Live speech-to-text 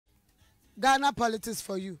Ghana politics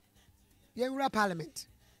for you. Yenra parliament.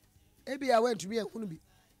 Ebi I went to be a kunubi.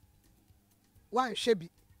 One shebi.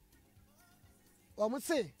 One would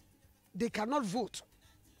say they cannot vote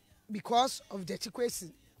because of the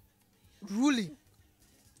Chikwesi ruling.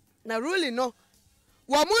 Now ruling no.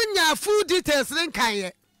 Wamunya full details in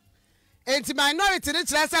Kanye. And the minority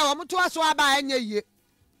rich last time wamu to swaba enye ye.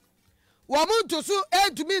 Wamu to su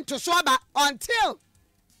to mean to swaba until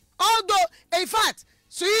although in fact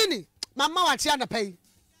Suhuyini mama wachiana pay.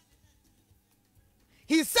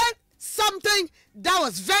 He said something that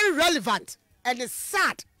was very relevant and it's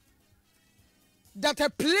sad that a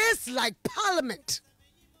place like Parliament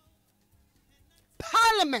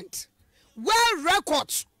where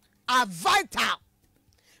records are vital,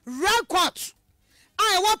 records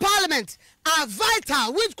our Parliament are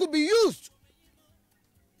vital, which could be used.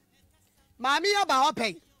 Mami about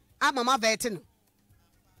pay, I'm mama vetting.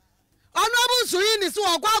 Honorable Suhuyini so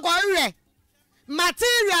ogwa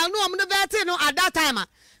material no am vetting no at that time.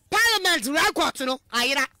 Parliament records no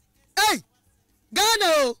ayira. Hey,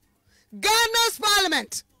 Ghana's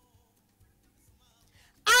Parliament.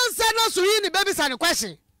 Answer no Suhuyini baby son question.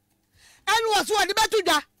 And was what the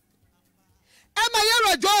betuja. Emma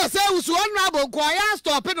yero jo say usu honorable kwaya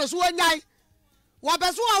stop no so nyai. Wa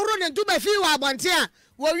beso awro ne to be fi wa abonte a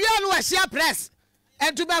wo wi anu wa share press.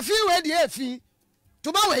 And to be fi we the efi.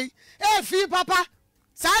 To ba we efi papa.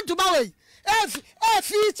 San to ba we.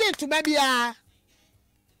 Efi chin to be bia.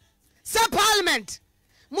 Say Parliament.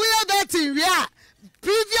 Muya vetting we are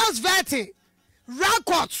previous vetting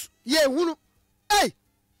records ye hunu. Hey,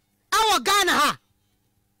 our Ghana ha.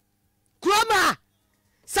 Kroma.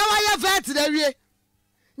 Sawaya vet the way.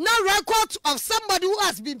 Now records of somebody who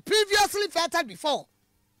has been previously vetted before.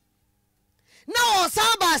 Now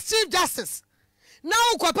Osamba as Chief Justice.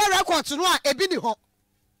 Now compare records no ebini ho.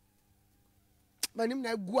 Manim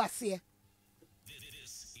na gu ase.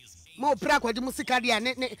 Mo pra kwadi musika dia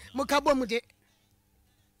ne mukabo mu de.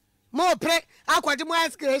 Mo pre akwadi mo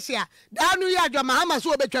askresia. Danu ya adwa hama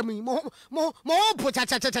so obetwa mo po cha.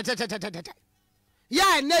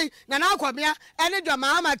 Yeah, nay, na kwamia ene dwa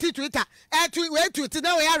mahama ti Twitter. We tweet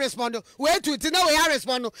na we respond. We tweet na we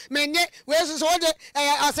respond. Menye we so de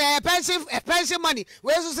as a pension money.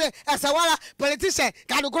 We so say as a wala politician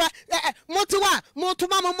kanukura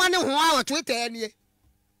motuma mo money ho a Twitter ene.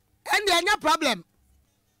 And there no problem.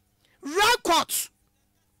 Records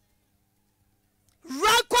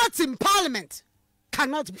in Parliament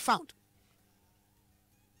cannot be found.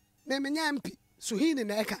 Memenya MP Suhuyini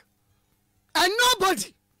na eka. And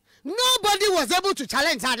nobody was able to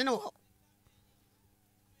challenge her. No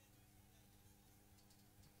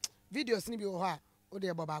videos ni bi o ha o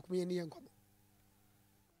de baba ko yeni enkomo.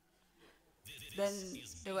 Then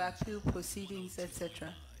there were appeal proceedings,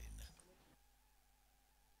 etc.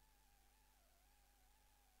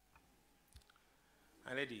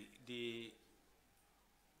 And lady,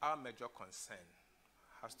 our major concern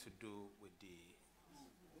has to do with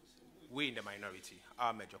we in the minority,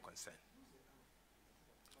 our major concern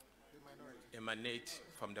emanate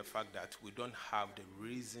from the fact that we don't have the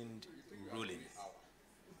reasoned ruling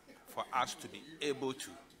for us to be able to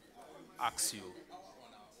ask you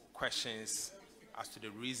questions as to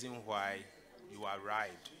the reason why you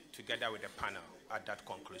arrived together with the panel at that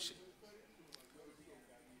conclusion.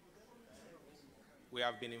 We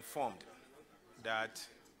have been informed that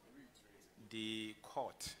the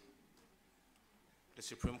court, the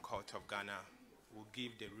Supreme Court of Ghana, will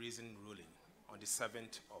give the reasoned ruling on the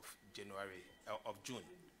 7th of June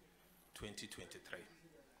 2023.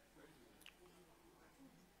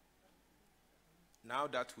 Now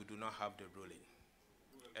that we do not have the ruling,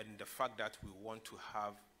 and the fact that we want to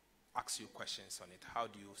ask you questions on it,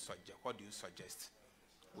 what do you suggest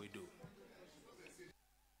we do?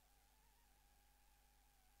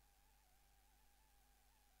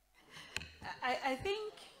 I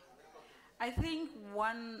think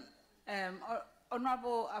one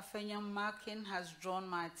Honorable Afenya Markin has drawn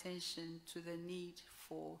my attention to the need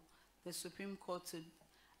for the Supreme Court to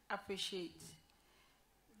appreciate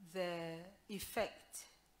the effect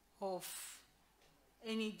of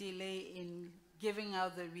any delay in giving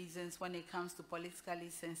out the reasons when it comes to politically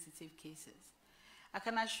sensitive cases. I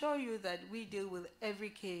can assure you that we deal with every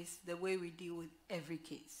case the way we deal with every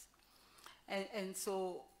case. And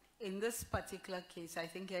so in this particular case, I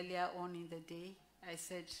think earlier on in the day, I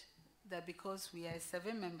said that because we are a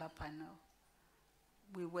 7-member panel,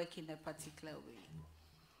 we work in a particular way.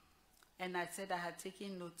 And I said I had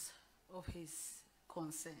taken note of his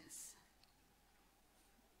concerns.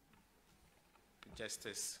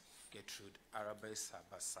 Justice Gertrude Arabe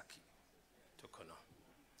Sabasaki Tokono.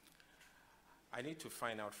 I need to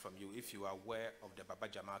find out from you if you are aware of the Baba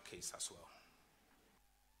Jamal case as well.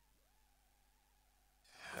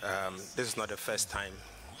 This is not the first time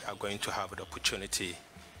we are going to have the opportunity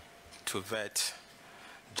to vet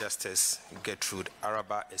Justice Gertrude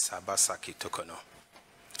Araba Esabasaki Tokono.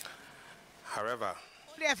 However,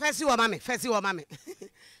 first you mommy.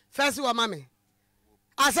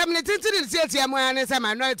 Assembly tintin in city and some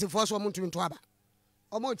minority force woman to Twaba.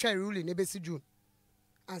 Omo try ruling nebesi June.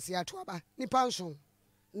 And see Twaba. Ni pension.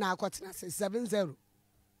 Na kwatina say 7-0.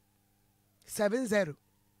 7-0.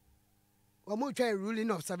 Omo try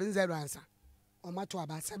ruling of 7-0 answer. Oma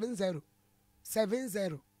Twaba 7-0.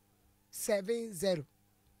 7-0. 7-0.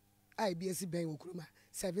 IBS Ben Okruma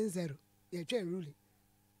 7-0. You try ruling.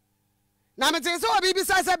 Now me say so baby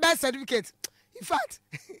say birth certificate. In fact,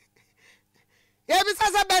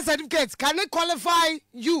 besides birth certificate, can it qualify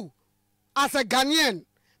you as a Ghanaian?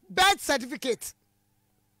 Birth certificate.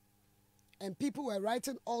 And people were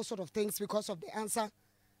writing all sort of things because of the answer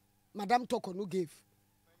Madame Tokonu gave.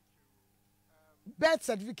 Birth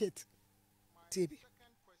certificate. TB.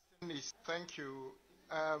 Thank you.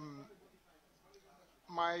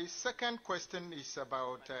 My second question is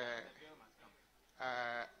about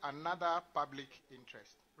another public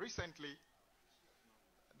interest. Recently,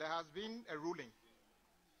 there has been a ruling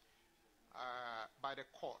by the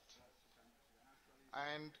court,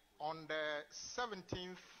 and on the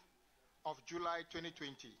 17th of July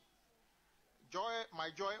 2020, My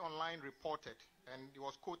Joy Online reported, and he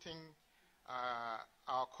was quoting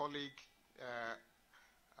our colleague,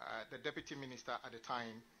 the Deputy Minister at the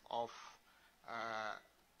time of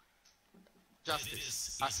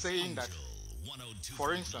Justice, as saying that,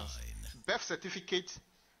 for instance, birth certificates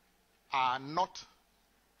are not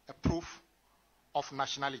a proof of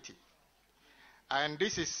nationality. And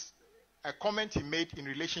this is a comment he made in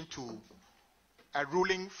relation to a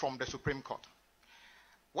ruling from the Supreme Court.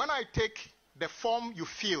 When I take the form you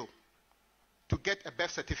fill to get a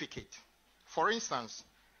birth certificate, for instance,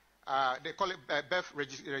 they call it a birth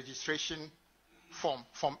registration form,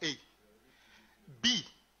 Form A. B,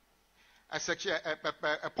 a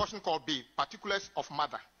portion called B, particulars of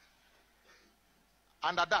mother.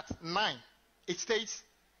 Under that, 9, it states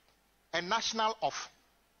a national of.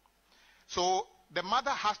 So the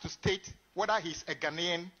mother has to state whether he's a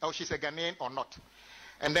Ghanaian or she's a Ghanaian or not.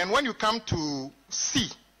 And then when you come to C,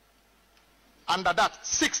 under that,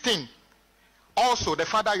 16, also the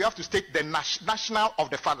father, you have to state the national of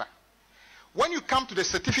the father. When you come to the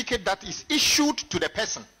certificate that is issued to the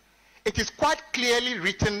person, it is quite clearly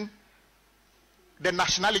written the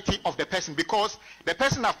nationality of the person, because the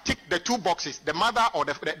person have ticked the two boxes. The mother or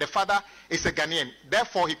the father is a Ghanaian.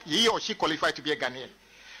 Therefore, he or she qualified to be a Ghanaian.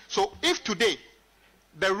 So if today,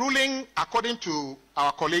 the ruling, according to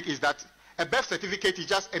our colleague, is that a birth certificate is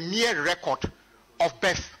just a mere record of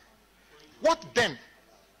birth, what then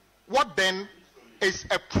is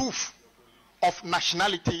a proof of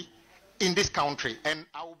nationality in this country? And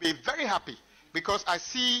I will be very happy, because I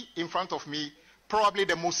see in front of me probably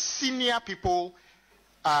the most senior people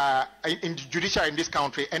in the judiciary in this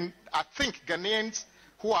country. And I think Ghanaians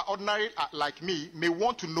who are ordinary like me may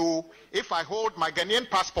want to know, if I hold my Ghanaian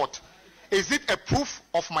passport, is it a proof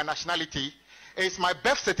of my nationality? Is my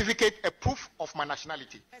birth certificate a proof of my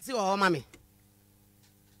nationality?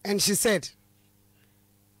 And she said,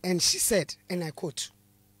 and I quote,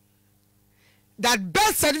 that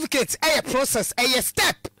birth certificate is a process, a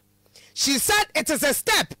step. She said it is a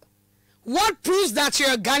step. What proves that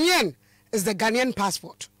you're a Ghanaian is the Ghanaian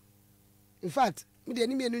passport. In fact,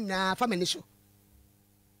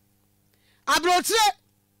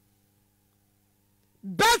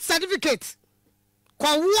 birth certificate,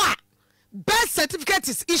 birth certificate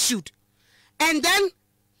is issued, and then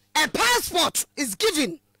a passport is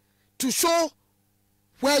given to show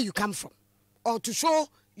where you come from or to show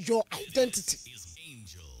your identity.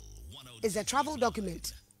 It's a travel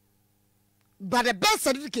document, but a birth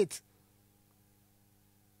certificate,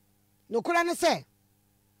 no Quran say,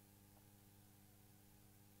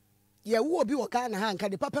 ye wo bi wo Ghana ha nka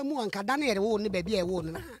de papa mu anka da na ye wo ne baby e wo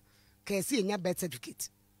na ka esi enya birth certificate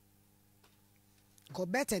ko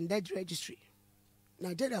birth and death registry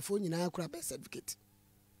Nigeria fo nyina akura birth certificate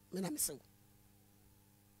me na me se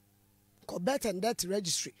ko birth and death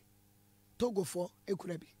registry Togo for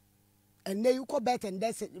ekura bi and you ko birth and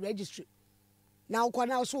death registry now ko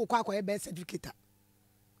na so ko akwa birth certificate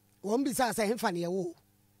won bi sa hemfa ne ye wo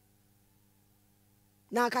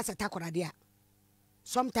na aka se takora dia.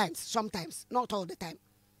 Sometimes, not all the time.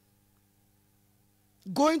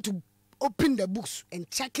 Going to open the books and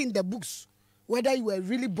checking the books whether you were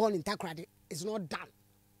really born in Takoradi is not done.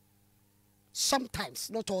 Sometimes,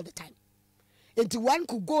 not all the time. Until one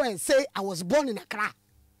could go and say, I was born in Accra.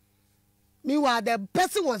 Meanwhile, the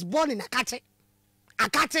person was born in Akate.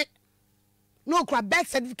 Akate. No birth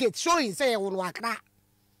certificate showing, say, on Accra.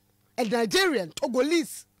 A Nigerian,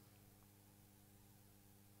 Togolese.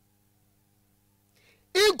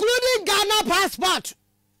 Including Ghana passport.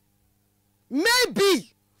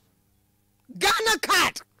 Maybe Ghana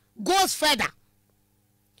card goes further.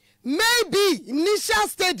 Maybe initial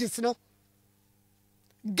stages, no.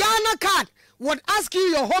 Ghana card would ask you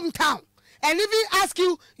your hometown and even ask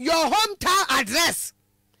you your hometown address,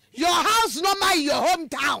 your house number in your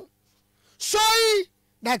hometown, showing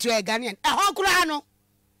that you are a Ghanaian. Hokurano.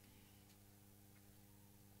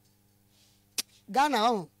 Ghana,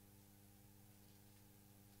 oh.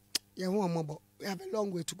 We have a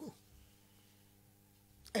long way to go.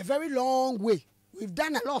 A very long way. We've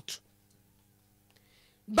done a lot.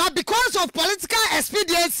 But because of political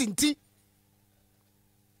expediency,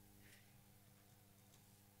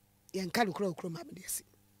 you can't crow,